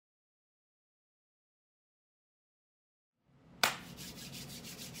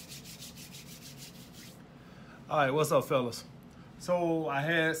All right, what's up, fellas? So I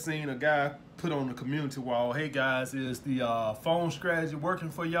had seen a guy put on the community wall, "Hey guys, is the phone strategy working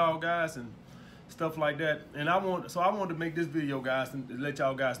for y'all guys?" and stuff like that. And I wanted to make this video, guys, and let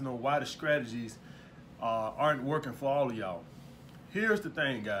y'all guys know why the strategies aren't working for all of y'all. Here's the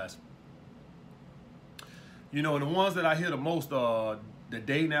thing, guys. You know, the ones that I hear the most, the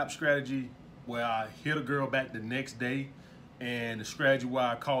day nap strategy, where I hit a girl back the next day, and the strategy where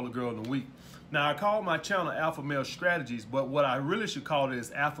I call a girl in a week. Now, I call my channel Alpha Male Strategies, but what I really should call it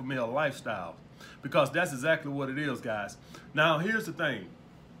is Alpha Male Lifestyle, because that's exactly what it is, guys. Now, here's the thing.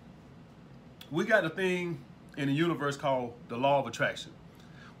 We got a thing in the universe called the law of attraction,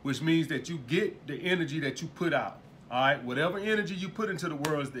 which means that you get the energy that you put out. All right, whatever energy you put into the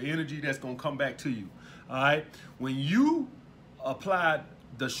world is the energy that's going to come back to you. All right, when you apply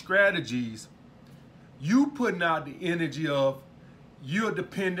the strategies, you putting out the energy of you're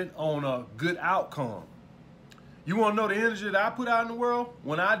dependent on a good outcome. You want to know the energy that I put out in the world?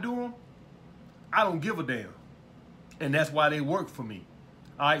 When I do them, I don't give a damn. And that's why they work for me.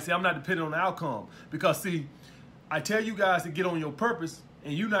 All right, see, I'm not dependent on the outcome. Because, see, I tell you guys to get on your purpose,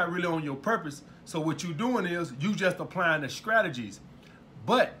 and you're not really on your purpose. So what you're doing is you just applying the strategies.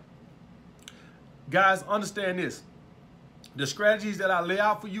 But, guys, understand this. The strategies that I lay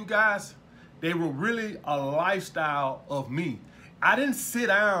out for you guys, they were really a lifestyle of me. I didn't sit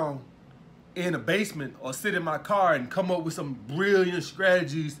down in a basement or sit in my car and come up with some brilliant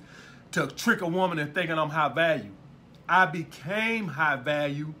strategies to trick a woman and thinking I'm high value. I became high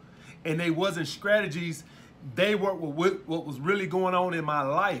value, and they wasn't strategies. They worked with what was really going on in my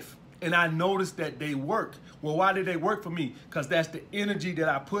life, and I noticed that they work. Well, why did they work for me? Because that's the energy that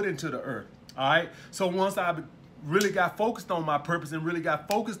I put into the earth. All right. So once I really got focused on my purpose and really got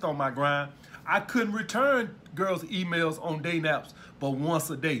focused on my grind, I couldn't return girls' emails on day naps but once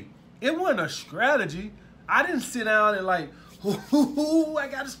a day. It wasn't a strategy. I didn't sit down and like, ooh, I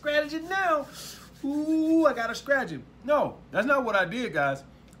got a strategy now. Ooh, I got a strategy. No, that's not what I did, guys.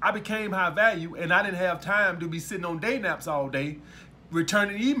 I became high value, and I didn't have time to be sitting on day naps all day,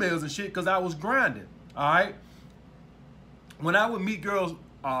 returning emails and shit, because I was grinding. All right. When I would meet girls,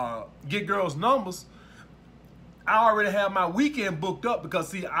 get girls' numbers, I already had my weekend booked up because,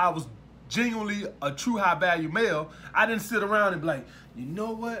 see, I was genuinely a true high value male. I didn't sit around and be like, you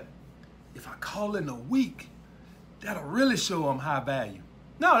know what? If I call in a week, that'll really show I'm high value.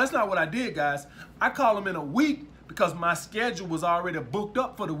 No, that's not what I did, guys. I call them in a week because my schedule was already booked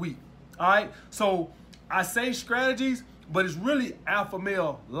up for the week. All right? So I say strategies, but it's really alpha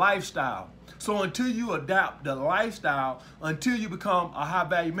male lifestyle. So until you adapt the lifestyle, until you become a high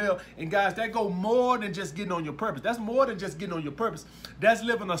value male, and guys, that go more than just getting on your purpose. That's more than just getting on your purpose. That's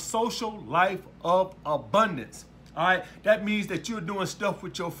living a social life of abundance. All right, that means that you're doing stuff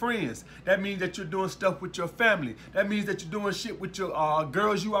with your friends. That means that you're doing stuff with your family. That means that you're doing shit with your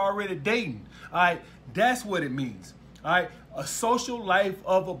girls you already dating. All right, that's what it means. All right, a social life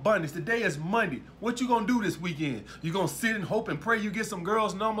of abundance. Today is Monday. What you gonna do this weekend? You gonna sit and hope and pray you get some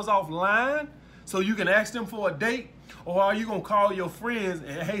girls' numbers offline so you can ask them for a date? Or are you gonna call your friends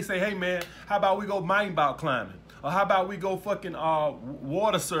and say, hey man, how about we go mountain bike climbing? Or how about we go fucking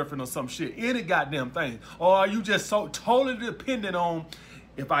water surfing or some shit? Any goddamn thing. Or are you just so totally dependent on,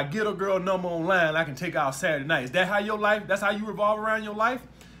 if I get a girl number online, I can take her out Saturday night? Is that how your life, that's how you revolve around your life?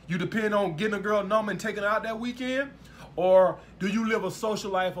 You depend on getting a girl number and taking her out that weekend? Or do you live a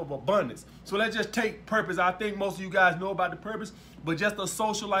social life of abundance? So let's just take purpose. I think most of you guys know about the purpose, but just a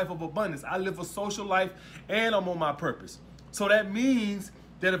social life of abundance. I live a social life and I'm on my purpose. So that means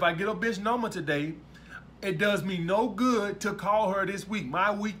that if I get a bitch number today, it does me no good to call her this week.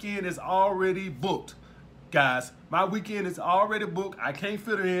 My weekend is already booked, guys. My weekend is already booked. I can't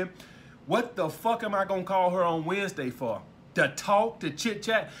fit her in. What the fuck am I going to call her on Wednesday for? To talk, to chit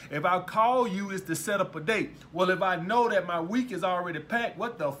chat? If I call you, it's to set up a date. Well, if I know that my week is already packed,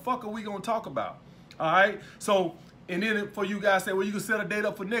 what the fuck are we going to talk about? All right? So, and then for you guys say, well, you can set a date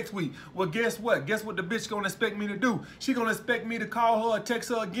up for next week. Well, guess what? Guess what the bitch going to expect me to do? She going to expect me to call her or text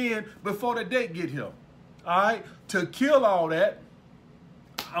her again before the date get here. All right? To kill all that,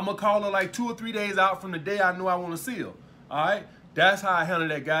 I'm going to call her like 2 or 3 days out from the day I know I want to see her. All right? That's how I handle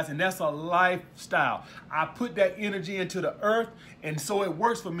that, guys, and that's a lifestyle. I put that energy into the earth, and so it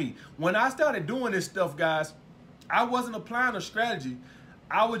works for me. When I started doing this stuff, guys, I wasn't applying a strategy.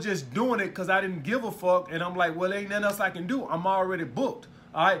 I was just doing it because I didn't give a fuck, and I'm like, well, ain't nothing else I can do. I'm already booked.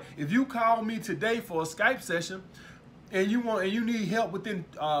 All right? If you call me today for a Skype session and you need help within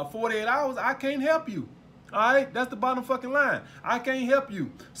 48 hours, I can't help you. All right? That's the bottom fucking line. I can't help you.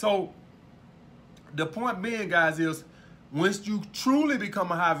 So the point being, guys, is Once you truly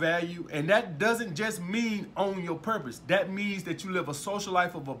become a high value, and that doesn't just mean own your purpose. That means that you live a social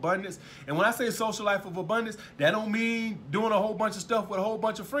life of abundance. And when I say social life of abundance, that don't mean doing a whole bunch of stuff with a whole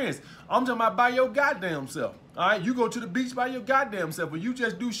bunch of friends. I'm talking about by your goddamn self. All right, you go to the beach by your goddamn self, or you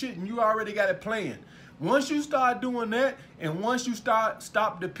just do shit and you already got it planned. Once you start doing that, and once you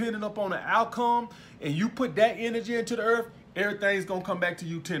stop depending upon the outcome, and you put that energy into the earth, everything's gonna come back to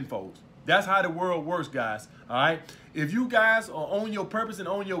you tenfold. That's how the world works, guys. All right. If you guys are on your purpose and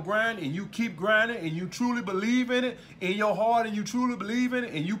on your grind, and you keep grinding, and you truly believe in it in your heart, and you truly believe in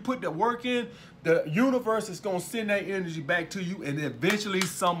it, and you put the work in, the universe is gonna send that energy back to you, and eventually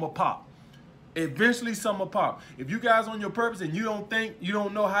some will pop. Eventually some will pop. If you guys on your purpose and you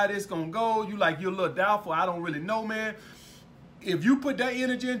don't know how this gonna go, you're a little doubtful, I don't really know, man. If you put that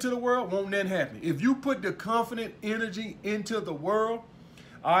energy into the world, won't nothing happen. If you put the confident energy into the world,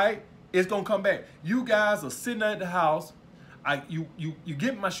 all right, it's gonna come back. You guys are sitting at the house. You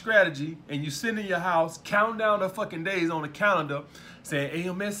get my strategy, and you sit in your house, counting down the fucking days on the calendar, saying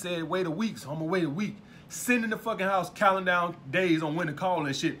AMS said wait a week, so I'm gonna wait a week. Sitting in the fucking house, counting down days on when to call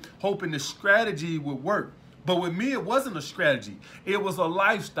and shit, hoping the strategy would work. But with me, it wasn't a strategy. It was a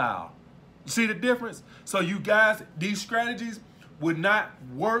lifestyle. You see the difference? So you guys, these strategies would not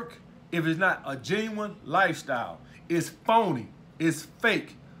work if it's not a genuine lifestyle. It's phony. It's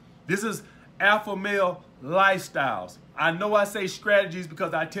fake. This is alpha male lifestyles. I know I say strategies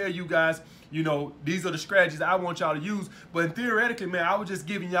because I tell you guys, you know, these are the strategies I want y'all to use. But theoretically, man, I was just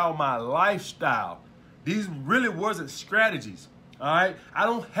giving y'all my lifestyle. These really wasn't strategies. All right, I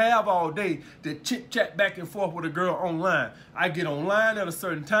don't have all day to chit chat back and forth with a girl online. I get online at a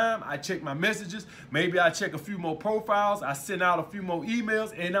certain time, I check my messages, maybe I check a few more profiles, I send out a few more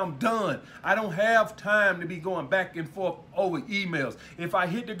emails, and I'm done. I don't have time to be going back and forth over emails. If I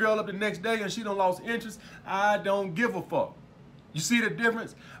hit the girl up the next day and she done lost interest, I don't give a fuck. You see the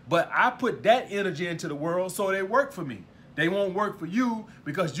difference? But I put that energy into the world so they work for me. They won't work for you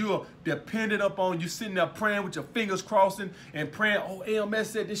because you're dependent upon you sitting there praying with your fingers crossing and praying, oh, AMS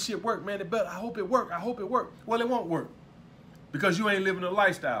said this shit work, man. I hope it work. I hope it work. Well, it won't work because you ain't living a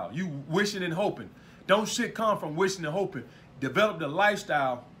lifestyle. You wishing and hoping. Don't shit come from wishing and hoping. Develop the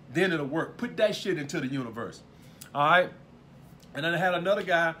lifestyle, then it'll work. Put that shit into the universe. All right? And then I had another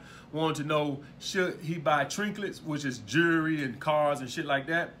guy wanted to know, should he buy trinkets, which is jewelry and cars and shit like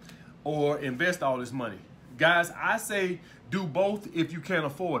that, or invest all this money? Guys, I say do both if you can't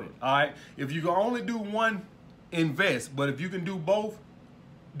afford it, all right? If you can only do one, invest. But if you can do both,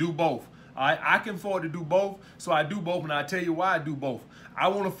 do both, all right? I can afford to do both, so I do both, and I'll tell you why I do both. I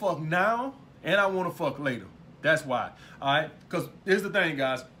want to fuck now, and I want to fuck later. That's why, all right? Because here's the thing,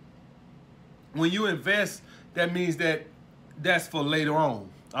 guys. When you invest, that means that that's for later on,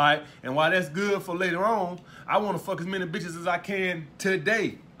 all right? And while that's good for later on, I want to fuck as many bitches as I can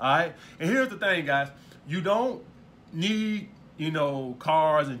today, all right? And here's the thing, guys. You don't need, you know,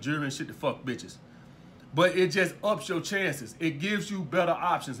 cars and jewelry and shit to fuck bitches. But it just ups your chances. It gives you better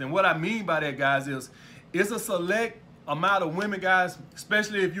options. And what I mean by that, guys, is it's a select amount of women, guys,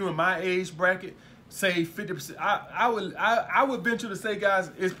 especially if you're in my age bracket, say 50%. I would venture to say,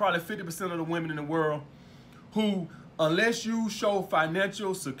 guys, it's probably 50% of the women in the world who, unless you show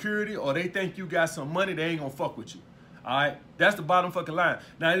financial security or they think you got some money, they ain't gonna fuck with you. All right, that's the bottom fucking line.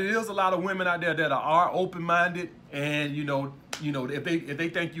 Now, there is a lot of women out there that are open-minded, and you know, if they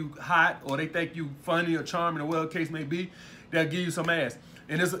think you hot or they think you funny or charming or whatever the case may be, they'll give you some ass.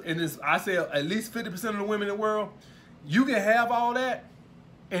 And it's I say at least 50% of the women in the world, you can have all that,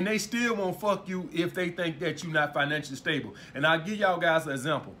 and they still won't fuck you if they think that you're not financially stable. And I'll give y'all guys an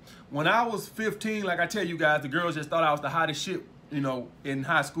example. When I was 15, like I tell you guys, the girls just thought I was the hottest shit, you know, in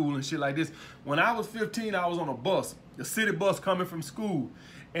high school and shit like this. When I was 15, I was on a bus, the city bus coming from school.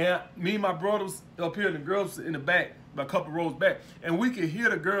 And me and my brothers up here and the girls in the back, a couple rows back. And we could hear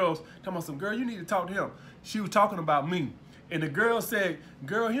the girls talking about some, girl, you need to talk to him. She was talking about me. And the girl said,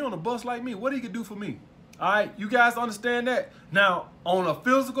 girl, he on a bus like me. What he could do for me? All right, you guys understand that? Now, on a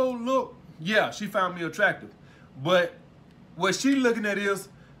physical look, yeah, she found me attractive. But what she looking at is,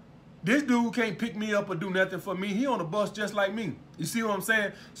 this dude can't pick me up or do nothing for me. He on the bus just like me. You see what I'm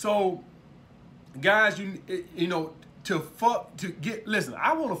saying? So, guys, you know, listen,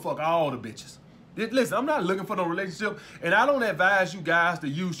 I want to fuck all the bitches. Listen, I'm not looking for no relationship, and I don't advise you guys to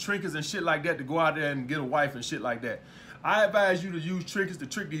use trinkets and shit like that to go out there and get a wife and shit like that. I advise you to use trinkets to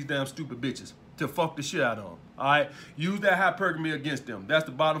trick these damn stupid bitches, to fuck the shit out of them, all right? Use that hypergamy against them. That's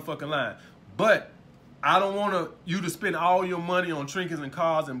the bottom fucking line. But I don't want you to spend all your money on trinkets and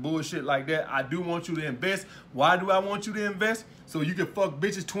cars and bullshit like that. I do want you to invest. Why do I want you to invest? So you can fuck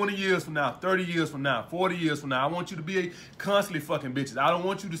bitches 20 years from now, 30 years from now, 40 years from now. I want you to be constantly fucking bitches. I don't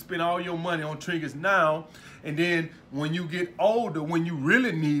want you to spend all your money on trinkets now, and then when you get older, when you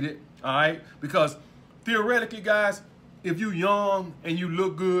really need it, all right? Because theoretically, guys, if you young and you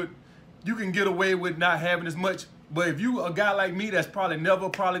look good, you can get away with not having as much. But if you a guy like me that's probably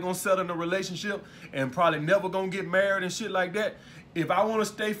gonna settle in a relationship and probably never gonna get married and shit like that, if I wanna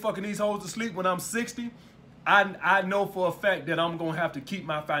stay fucking these hoes to sleep when I'm 60, I know for a fact that I'm gonna have to keep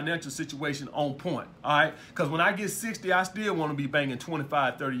my financial situation on point, all right? Because when I get 60, I still wanna be banging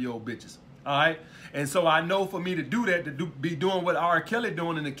 25, 30-year-old bitches, all right? And so I know for me to do that, to be doing what R. Kelly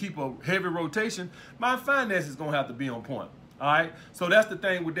doing and to keep a heavy rotation, my finances gonna have to be on point, all right? So that's the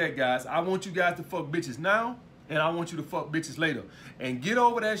thing with that, guys. I want you guys to fuck bitches now, and I want you to fuck bitches later. And get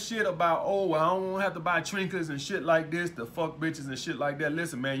over that shit about, oh, I don't have to buy trinkets and shit like this to fuck bitches and shit like that.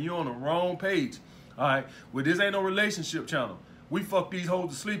 Listen, man, you're on the wrong page. All right? Well, this ain't no relationship channel. We fuck these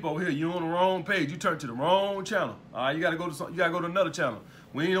hoes to sleep over here. You're on the wrong page. You turned to the wrong channel. All right? You gotta go to another channel.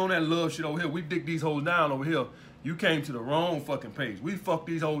 We ain't on that love shit over here. We dick these hoes down over here. You came to the wrong fucking page. We fuck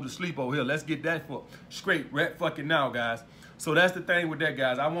these hoes to sleep over here. Let's get that straight right fucking now, guys. So that's the thing with that,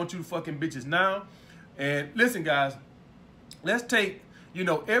 guys. I want you to fucking bitches now. And listen, guys, let's take,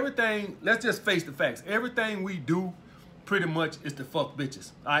 everything, let's just face the facts. Everything we do pretty much is to fuck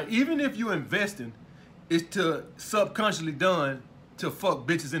bitches. All right? Even if you're investing, it's to subconsciously done to fuck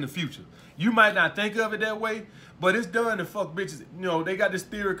bitches in the future. You might not think of it that way, but it's done to fuck bitches. They got this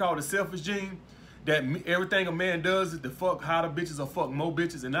theory called the selfish gene, that everything a man does is to fuck hotter bitches or fuck more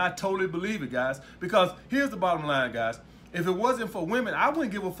bitches. And I totally believe it, guys, because here's the bottom line, guys. If it wasn't for women, I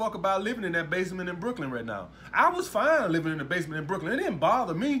wouldn't give a fuck about living in that basement in Brooklyn right now. I was fine living in the basement in Brooklyn. It didn't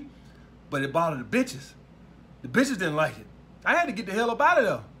bother me, but it bothered the bitches. The bitches didn't like it. I had to get the hell up out of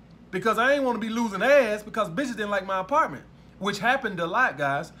there because I ain't want to be losing ass because bitches didn't like my apartment, which happened a lot,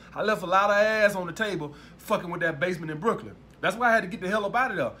 guys. I left a lot of ass on the table fucking with that basement in Brooklyn. That's why I had to get the hell up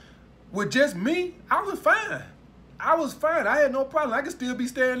out of there. With just me, I was fine. I was fine. I had no problem. I could still be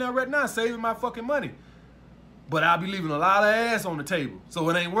staying there right now saving my fucking money. But I'll be leaving a lot of ass on the table, so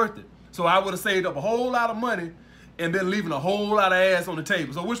it ain't worth it. So I would have saved up a whole lot of money and been leaving a whole lot of ass on the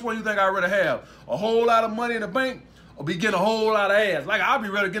table. So which one you think I'd rather have? A whole lot of money in the bank or be getting a whole lot of ass? Like, I'd be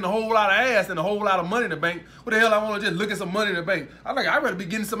rather getting a whole lot of ass than a whole lot of money in the bank. What the hell I want to just look at some money in the bank? I'd rather be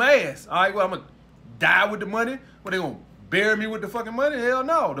getting some ass. All right, well, I'm going to die with the money? What, they going to bury me with the fucking money? Hell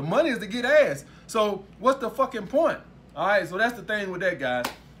no. The money is to get ass. So what's the fucking point? All right, so that's the thing with that, guys.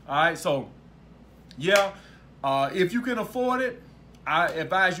 All right, so, yeah. If you can afford it, I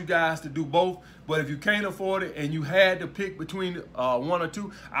advise you guys to do both. But if you can't afford it and you had to pick between one or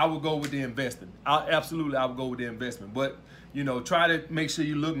two, I would go with the investing. Absolutely, I would go with the investment. But, try to make sure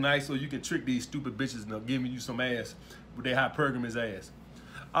you look nice so you can trick these stupid bitches into giving you some ass with their hypergamous ass.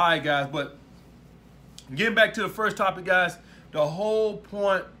 All right, guys, but getting back to the first topic, guys, the whole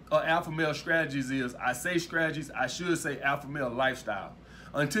point of alpha male strategies is, I say strategies, I should say alpha male lifestyle.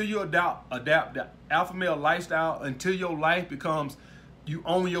 Until you adapt the alpha male lifestyle, until your life becomes, you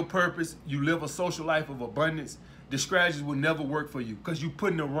own your purpose, you live a social life of abundance, the strategies will never work for you because you're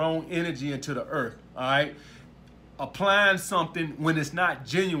putting the wrong energy into the earth, all right? Applying something when it's not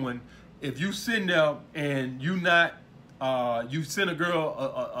genuine, if you sitting there and you send a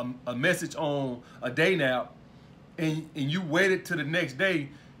girl a message on a day nap and you waited till the next day,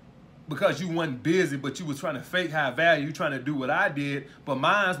 because you wasn't busy, but you was trying to fake high value, you trying to do what I did, but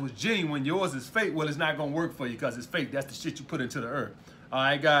mine was genuine, yours is fake, well, it's not going to work for you because it's fake. That's the shit you put into the earth. All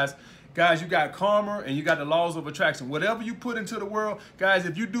right, guys? Guys, you got karma and you got the laws of attraction. Whatever you put into the world, guys,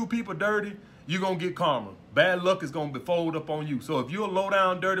 if you do people dirty, you're going to get karma. Bad luck is going to be folded up on you. So if you're a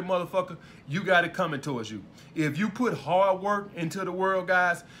low-down, dirty motherfucker, you got it coming towards you. If you put hard work into the world,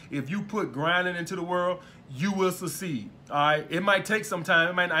 guys, if you put grinding into the world, you will succeed. All right? It might take some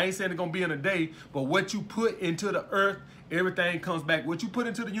time. I ain't saying it's going to be in a day, but what you put into the earth, everything comes back. What you put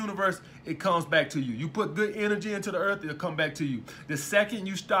into the universe, it comes back to you. You put good energy into the earth, it'll come back to you. The second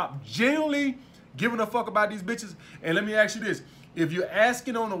you stop genuinely giving a fuck about these bitches, and let me ask you this, if you're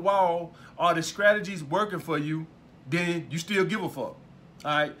asking on the wall, are the strategies working for you, then you still give a fuck. All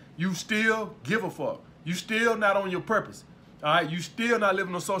right? You still give a fuck. You still not on your purpose. All right? You still not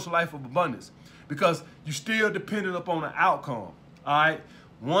living a social life of abundance because you still dependent upon an outcome. All right?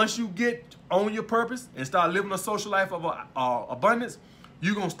 Once you get on your purpose and start living a social life of abundance,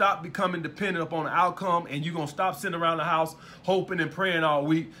 you're going to stop becoming dependent upon an outcome, and you're going to stop sitting around the house hoping and praying all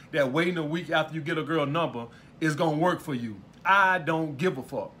week that waiting a week after you get a girl number is going to work for you. I don't give a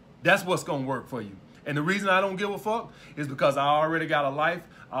fuck. That's what's going to work for you. And the reason I don't give a fuck is because I already got a life.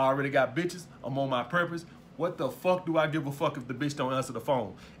 I already got bitches. I'm on my purpose. What the fuck do I give a fuck if the bitch don't answer the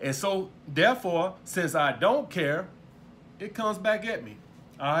phone? And so, therefore, since I don't care, it comes back at me.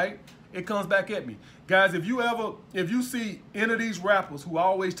 All right? It comes back at me. Guys, if you see any of these rappers who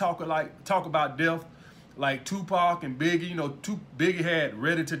always talk about death, like Tupac and Biggie, you know, Biggie had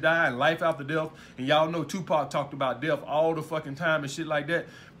Ready to Die and Life After Death, and y'all know Tupac talked about death all the fucking time and shit like that.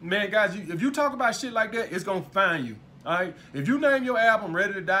 Man, guys, if you talk about shit like that, it's gonna find you. All right? If you name your album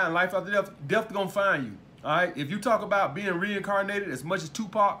Ready to Die and Life After Death, death gonna find you. All right, if you talk about being reincarnated, as much as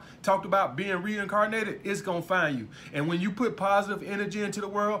Tupac talked about being reincarnated, it's gonna find you. And when you put positive energy into the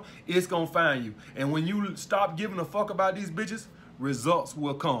world, it's gonna find you. And when you stop giving a fuck about these bitches, results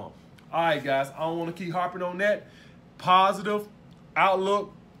will come. All right, guys, I don't want to keep harping on that. Positive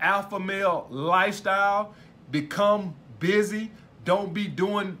outlook, alpha male lifestyle, become busy. Don't be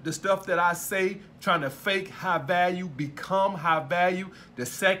doing the stuff that I say, trying to fake high value, become high value. The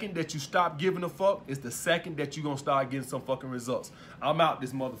second that you stop giving a fuck is the second that you're going to start getting some fucking results. I'm out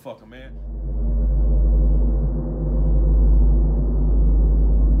this motherfucker, man.